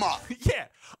 Alabama. Yeah,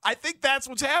 I think that's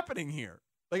what's happening here.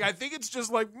 Like, I think it's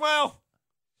just like, well,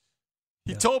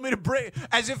 he told me to bring,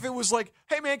 as if it was like,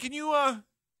 hey man, can you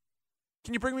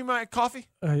bring me my coffee?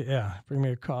 Yeah, bring me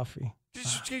a coffee.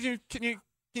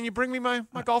 Can you bring me my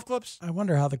golf clubs? I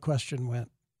wonder how the question went.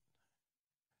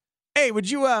 Hey, would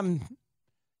you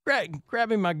grab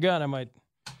me my gun? I might.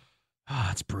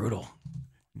 It's brutal.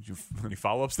 Did you have any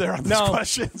follow-ups there on these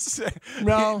questions?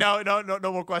 No.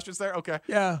 No more questions there? Okay.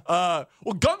 Yeah.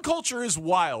 Well, gun culture is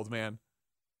wild, man.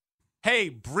 Hey,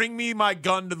 bring me my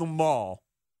gun to the mall.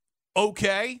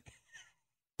 Okay.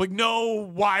 Like, no,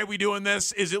 why are we doing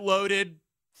this? Is it loaded?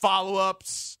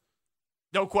 Follow-ups?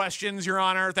 No questions, Your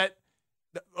Honor.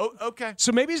 Okay.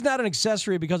 So maybe he's not an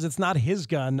accessory because it's not his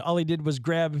gun. All he did was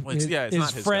grab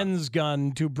his friend's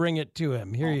gun to bring it to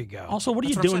him. Here you go. Also, what are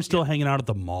you doing still hanging out at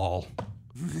the mall?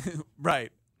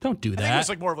 Right. Don't do that. I think it's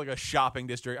like more of like a shopping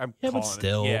district. But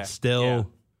still. Yeah.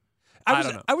 I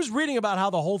don't know. I was reading about how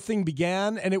the whole thing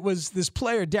began, and it was this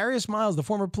player, Darius Miles, the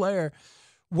former player,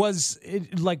 was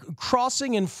like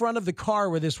crossing in front of the car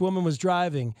where this woman was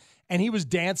driving, and he was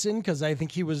dancing because I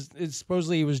think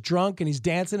supposedly he was drunk, and he's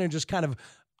dancing and just kind of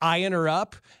eyeing her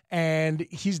up, and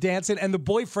he's dancing, and the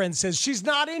boyfriend says, she's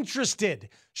not interested.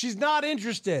 She's not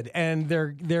interested. And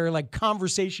their like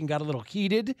conversation got a little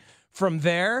heated from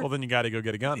there. Well, then you got to go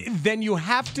get a gun. Then you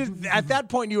have to, at that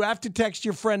point, you have to text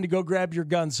your friend to go grab your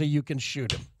gun so you can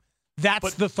shoot him.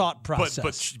 That's the thought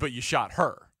process. But you shot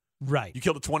her. Right. You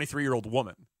killed a 23-year-old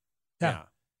woman. Yeah.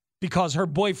 Because her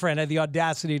boyfriend had the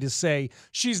audacity to say,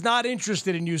 she's not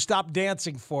interested in you, stop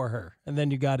dancing for her. And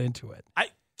then you got into it.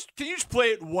 Can you just play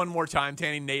it one more time,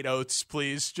 Tanny? Nate Oates,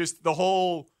 please. Just the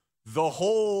whole.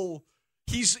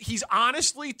 He's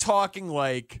honestly talking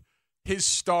like his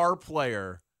star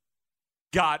player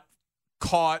got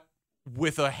caught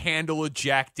with a handle of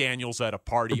Jack Daniels at a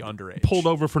party underage. Pulled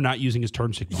over for not using his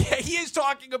turn signal. Yeah, he is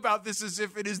talking about this as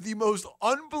if it is the most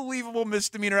unbelievable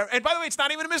misdemeanor ever. And by the way, it's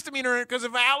not even a misdemeanor because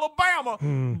of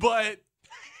Alabama. But,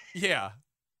 yeah.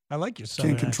 I like your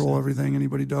Can't control everything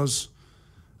anybody does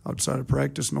outside of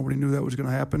practice. Nobody knew that was going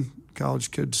to happen. College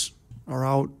kids are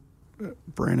out.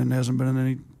 Brandon hasn't been in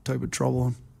any type of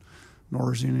trouble,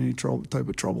 nor is he in any type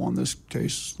of trouble on this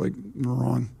case. Like, in the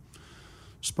wrong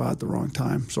spot, the wrong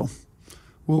time. So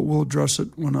we'll address it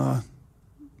when I'm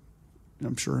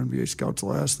sure NBA scouts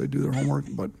will ask. They do their homework,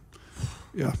 but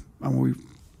yeah, I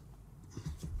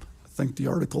think the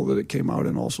article that it came out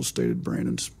in also stated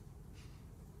Brandon's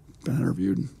been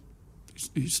interviewed. And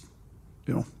he's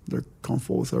they're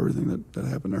comfortable with everything that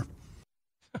happened there.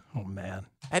 Oh man,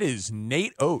 that is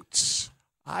Nate Oates.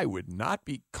 I would not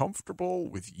be comfortable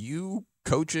with you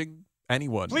coaching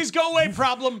anyone. Please go away,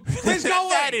 problem. Please go away.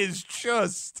 That is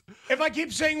just... If I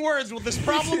keep saying words, will this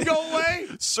problem go away?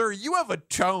 Sir, you have a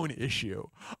tone issue.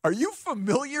 Are you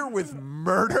familiar with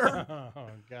murder? Oh,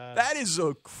 God. That is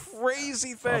a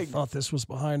crazy thing. I thought this was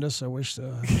behind us. I wish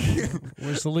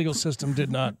the legal system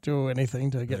did not do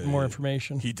anything to get more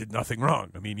information. He did nothing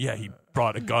wrong. I mean, yeah, he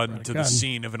brought a gun to the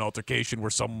scene of an altercation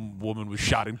where some woman was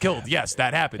shot and killed. Yes,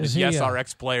 that happened. And yes, our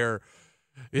ex-player...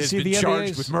 has been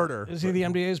charged with murder. Is he the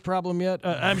NBA's problem yet?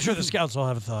 I'm sure the scouts will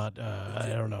have a thought. I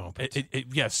don't know.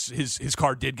 Yes, his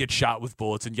car did get shot with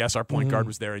bullets, and yes, our point guard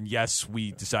was there, and yes,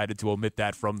 we decided to omit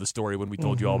that from the story when we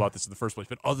told you all about this in the first place.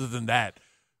 But other than that,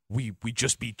 we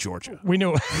just beat Georgia. We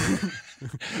knew.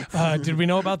 Did we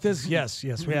know about this? Yes,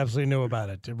 we absolutely knew about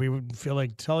it. Did we feel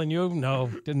like telling you?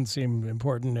 No, didn't seem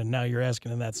important, and now you're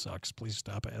asking, and that sucks. Please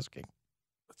stop asking.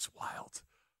 That's wild.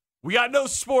 We got no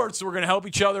sports, so we're going to help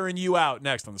each other and you out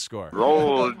next on The Score.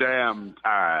 Roll damn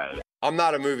tide. I'm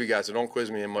not a movie guy, so don't quiz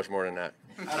me in much more than that.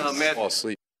 Man. Fall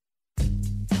asleep.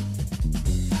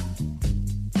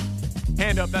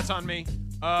 Hand up, that's on me.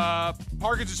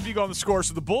 Parkins and Spiegel on The Score.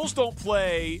 So the Bulls don't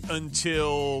play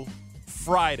until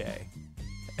Friday,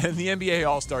 and the NBA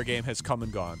All-Star Game has come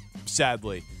and gone,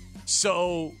 sadly.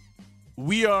 So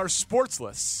we are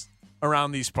sportsless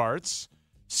around these parts.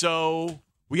 So...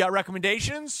 we got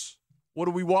recommendations? What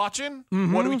are we watching?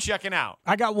 What are we checking out?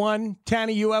 I got one.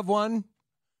 Tanny, you have one.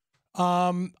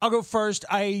 I'll go first.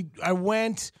 I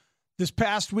went this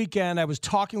past weekend. I was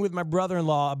talking with my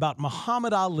brother-in-law about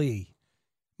Muhammad Ali.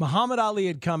 Muhammad Ali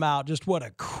had come out. Just what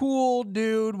a cool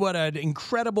dude. What an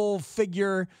incredible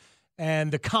figure.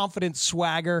 And the confident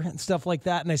swagger and stuff like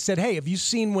that. And I said, hey, have you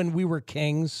seen When We Were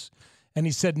Kings? And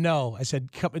he said, no. I said,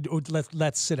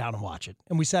 let's sit down and watch it.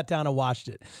 And we sat down and watched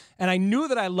it. And I knew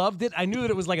that I loved it. I knew that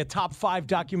it was like a top 5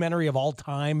 documentary of all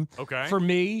time for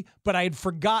me. But I had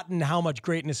forgotten how much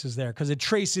greatness is there because it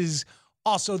traces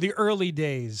also the early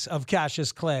days of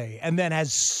Cassius Clay and then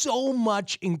has so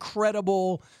much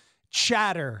incredible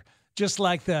chatter, just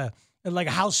like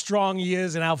how strong he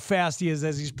is and how fast he is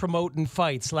as he's promoting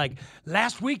fights. Like,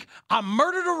 last week, I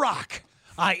murdered a rock.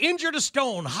 I injured a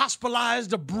stone,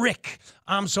 hospitalized a brick.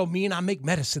 I'm so mean, I make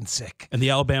medicine sick. And the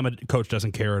Alabama coach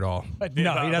doesn't care at all.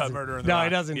 No, he doesn't. No, he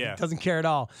doesn't. Yeah. Doesn't care at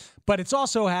all. But it's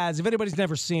also has, if anybody's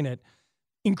never seen it,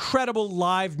 incredible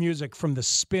live music from the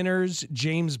Spinners,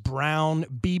 James Brown,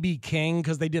 B.B. King,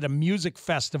 because they did a music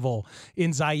festival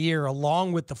in Zaire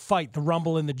along with the fight, the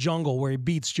Rumble in the Jungle, where he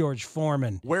beats George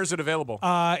Foreman. Where's it available?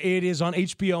 It is on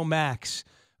HBO Max.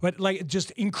 But like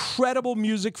just incredible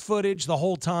music footage the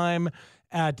whole time.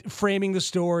 At framing the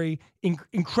story,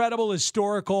 incredible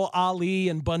historical Ali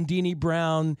and Bundini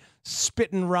Brown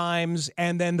spitting rhymes,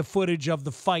 and then the footage of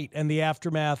the fight and the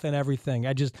aftermath and everything.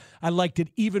 I liked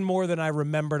it even more than I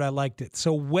remembered I liked it.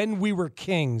 So When We Were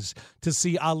Kings, to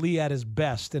see Ali at his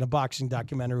best in a boxing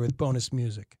documentary with bonus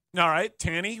music. All right,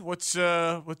 Tanny, what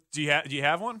do you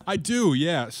have one? I do,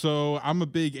 yeah. So I'm a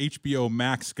big HBO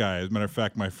Max guy. As a matter of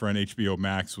fact, my friend HBO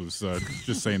Max was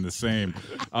just saying the same.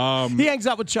 He hangs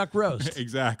out with Chuck Rose.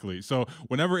 Exactly. So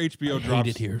whenever HBO drops, hate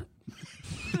it here.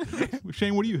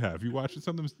 Shane, what do you have? You watching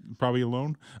something? Probably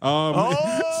alone.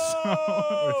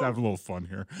 Let's have a little fun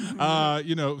here.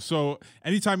 So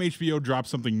anytime HBO drops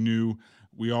something new,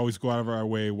 we always go out of our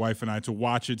way, wife and I, to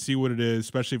watch it, see what it is,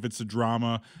 especially if it's a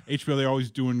drama. HBO, they're always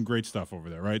doing great stuff over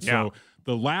there, right? Yeah. So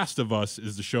The Last of Us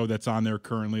is the show that's on there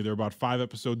currently. They're about 5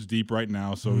 episodes deep right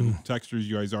now. So texters,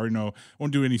 you guys already know. I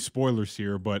won't do any spoilers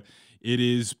here, but it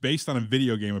is based on a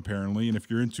video game, apparently. And if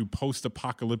you're into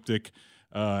post-apocalyptic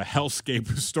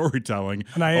hellscape storytelling,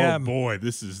 and I am. Boy,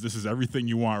 this is everything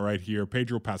you want right here.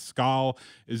 Pedro Pascal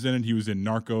is in it. He was in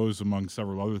Narcos, among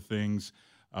several other things.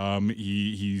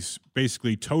 He's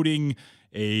basically toting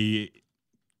a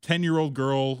 10-year-old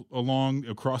girl along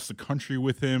across the country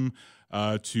with him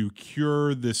to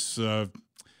cure this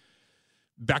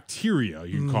bacteria,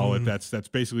 you call it, that's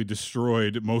basically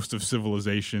destroyed most of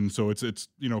civilization. So it's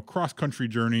cross-country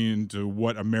journey into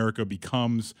what America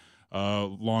becomes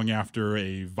long after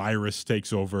a virus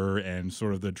takes over, and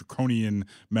sort of the draconian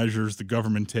measures the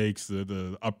government takes,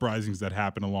 the uprisings that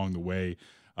happen along the way.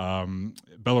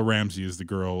 Bella Ramsey is the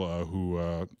girl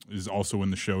who is also in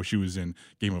the show. She was in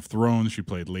Game of Thrones. She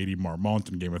played Lady Marmont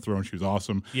in Game of Thrones. She was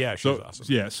awesome. Yeah, she was awesome.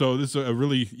 Yeah, so this is a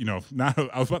really, I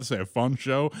was about to say a fun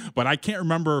show, but I can't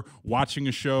remember watching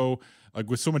a show like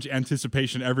with so much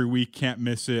anticipation every week. Can't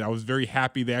miss it. I was very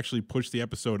happy they actually pushed the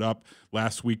episode up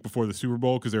last week before the Super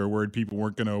Bowl because they were worried people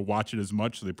weren't going to watch it as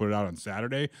much, so they put it out on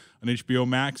Saturday on HBO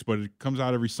Max, but it comes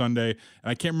out every Sunday, and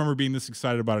I can't remember being this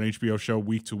excited about an HBO show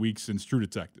week to week since True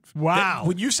Detective. Wow.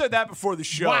 When you said that before the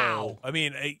show, wow. I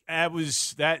mean,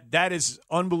 that is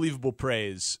unbelievable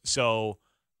praise. So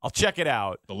I'll check it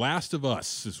out. The Last of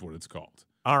Us is what it's called.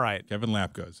 All right. Kevin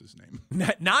Lapka is his name.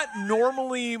 Not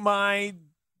normally my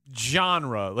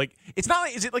genre. Like, it's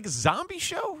not. Is it like a zombie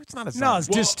show? It's not a zombie. No,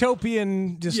 it's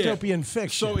dystopian fiction.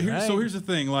 So here's the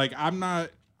thing. Like, I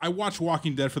watched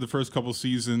Walking Dead for the first couple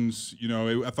seasons.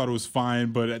 I thought it was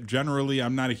fine, but generally,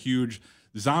 I'm not a huge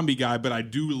zombie guy. But I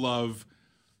do love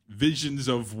visions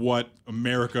of what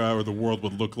America or the world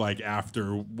would look like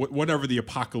after whatever the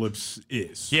apocalypse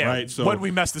is. Yeah, right. So when we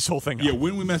mess this whole thing up. Yeah,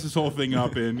 when we mess this whole thing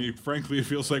up, and frankly, it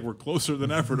feels like we're closer than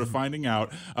ever to finding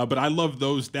out. But I love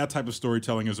that type of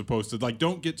storytelling as opposed to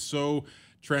don't get so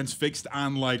transfixed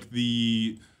on like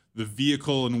the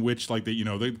vehicle in which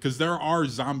because there are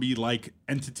zombie-like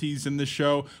entities in this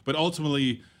show, but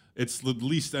ultimately it's the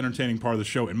least entertaining part of the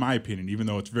show, in my opinion, even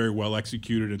though it's very well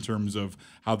executed in terms of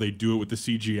how they do it with the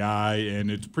CGI, and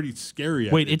it's pretty scary.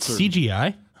 Wait, it's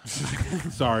CGI?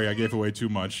 Sorry, I gave away too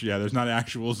much. Yeah, there's not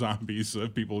actual zombies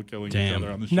of people killing each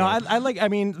other on the show. No,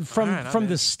 from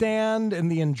The Stand and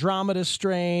the Andromeda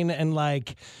Strain, and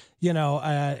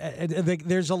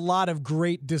there's a lot of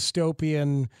great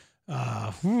dystopian,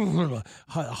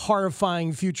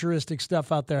 horrifying, futuristic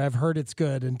stuff out there. I've heard it's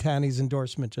good, and Tanny's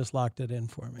endorsement just locked it in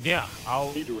for me. Yeah,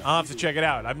 I'll have to check it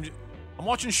out. I'm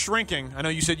watching Shrinking. I know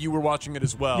you said you were watching it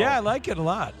as well. Yeah, I like it a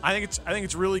lot. I think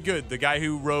it's really good. The guy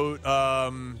who wrote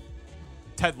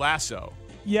Ted Lasso.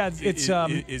 Yeah,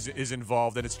 is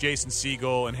involved, and it's Jason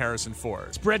Segel and Harrison Ford.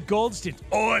 It's Brett Goldstein.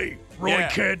 Oi, Roy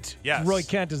Kent. Yes. Roy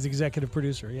Kent is the executive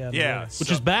producer. Yeah.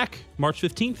 Which is back March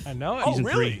 15th. I know it. Oh, Season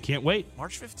really? 3. Can't wait.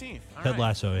 March 15th. All Ted right.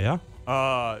 Lasso, yeah.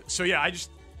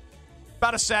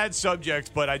 About a sad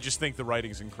subject, but I just think the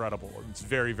writing's incredible. It's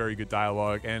very, very good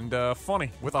dialogue and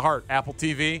funny with a heart. Apple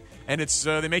TV, and it's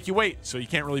they make you wait, so you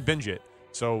can't really binge it.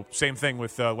 So same thing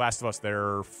with Last of Us.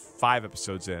 They're 5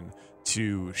 episodes in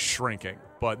to Shrinking,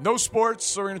 but no sports.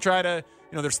 So we're gonna try to,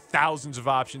 there's thousands of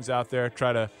options out there.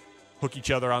 Try to hook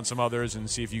each other on some others and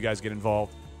see if you guys get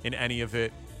involved in any of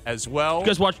it as well. You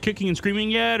guys watch Kicking and Screaming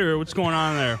yet, or what's going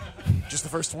on there? Just the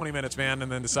first 20 minutes, man,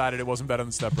 and then decided it wasn't better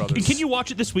than Step Brothers. Can you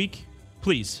watch it this week?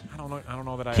 Please. I don't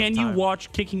know that I Can have you time.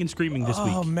 watch Kicking and Screaming this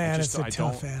week? Oh man, it's a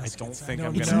tough ask. I don't think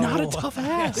I'm It's gonna. not a tough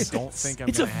ask. I don't think I'm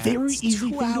It's a gonna have very it. easy 2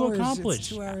 thing to hours. accomplish. It's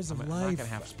 2 hours of I'm not life. gonna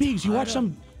have Speaks, you watch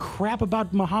some crap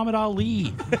about Muhammad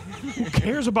Ali. Who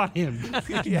cares about him?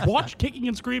 Watch Kicking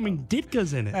and Screaming.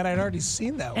 Ditka's in it. And I'd already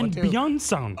seen that one And too.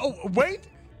 Beyonce. Oh wait,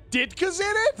 Ditka's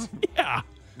in it? Yeah.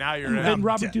 Now you're in. And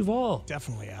Robert Duvall.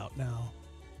 Definitely out now.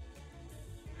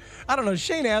 I don't know.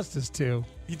 Shane asked us to.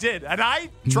 You did, and I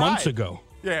tried. Months ago.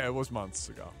 Yeah, it was months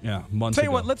ago. Yeah, months Tell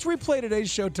you ago. what, let's replay today's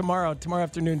show tomorrow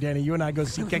afternoon, Danny. You and I go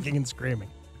see Kicking and Screaming.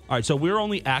 All right, so we're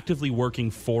only actively working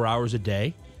 4 hours a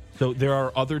day. So there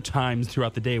are other times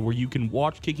throughout the day where you can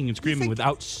watch Kicking and Screaming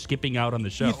without skipping out on the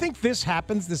show. You think this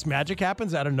magic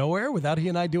happens out of nowhere without he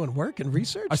and I doing work and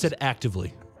research? I said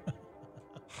actively.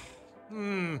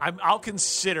 I'll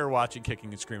consider watching Kicking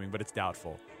and Screaming, but it's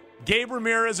doubtful. Gabe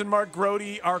Ramirez and Mark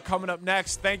Grody are coming up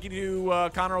next. Thank you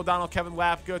to Connor O'Donnell, Kevin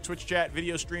Lapka, Twitch chat,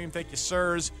 video stream. Thank you,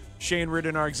 sirs. Shane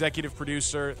Ridden, our executive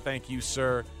producer. Thank you,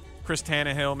 sir. Chris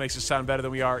Tannehill makes us sound better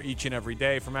than we are each and every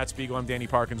day. For Matt Spiegel, I'm Danny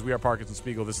Parkins. We are Parkins and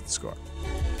Spiegel. This is The Score.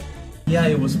 Yeah,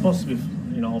 it was supposed to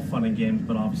be, all fun and games,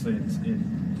 but obviously it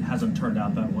hasn't turned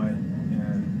out that way.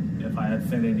 And if I had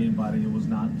offended anybody, it was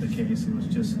not the case. It was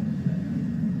just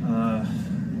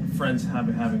friends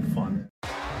having fun.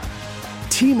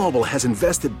 T-Mobile has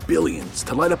invested billions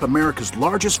to light up America's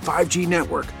largest 5G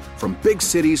network, from big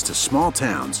cities to small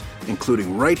towns,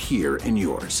 including right here in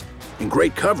yours. And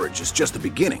great coverage is just the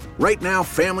beginning. Right now,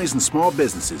 families and small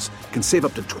businesses can save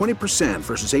up to 20%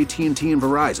 versus AT&T and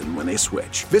Verizon when they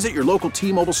switch. Visit your local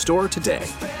T-Mobile store today.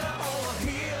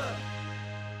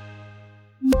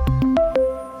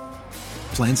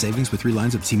 Plan savings with 3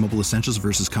 lines of T-Mobile Essentials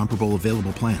versus comparable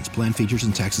available plans. Plan features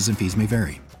and taxes and fees may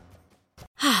vary.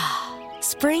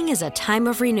 Spring is a time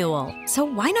of renewal, so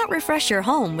why not refresh your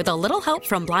home with a little help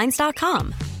from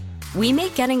Blinds.com? We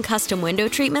make getting custom window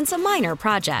treatments a minor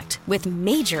project with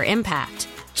major impact.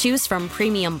 Choose from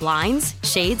premium blinds,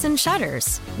 shades, and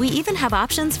shutters. We even have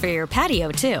options for your patio,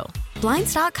 too.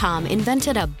 Blinds.com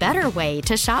invented a better way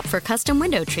to shop for custom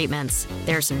window treatments.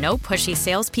 There's no pushy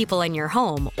salespeople in your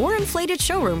home or inflated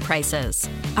showroom prices.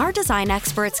 Our design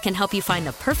experts can help you find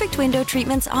the perfect window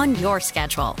treatments on your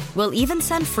schedule. We'll even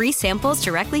send free samples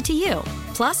directly to you.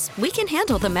 Plus, we can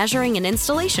handle the measuring and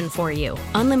installation for you.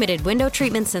 Unlimited window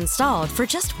treatments installed for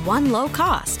just one low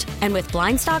cost. And with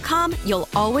Blinds.com, you'll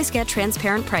always get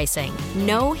transparent pricing.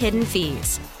 No hidden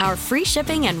fees. Our free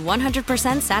shipping and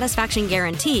 100% satisfaction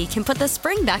guarantee can put the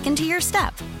spring back into your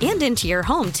step and into your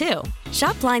home, too.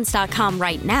 Shop Blinds.com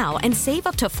right now and save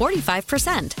up to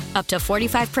 45%. Up to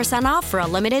 45% off for a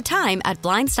limited time at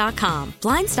Blinds.com.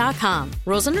 Blinds.com.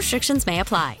 Rules and restrictions may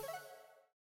apply.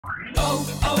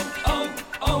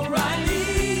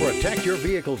 O'Reilly. Protect your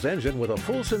vehicle's engine with a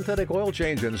full synthetic oil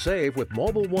change and save with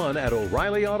Mobil 1 at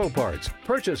O'Reilly Auto Parts.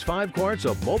 Purchase 5 quarts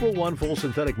of Mobil 1 full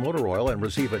synthetic motor oil and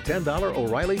receive a $10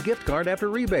 O'Reilly gift card after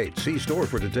rebate. See store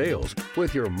for details.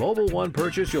 With your Mobil 1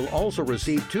 purchase, you'll also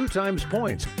receive 2 times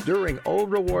points during O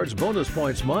Rewards Bonus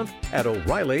Points Month at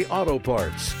O'Reilly Auto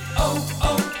Parts.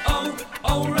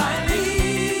 O'Reilly.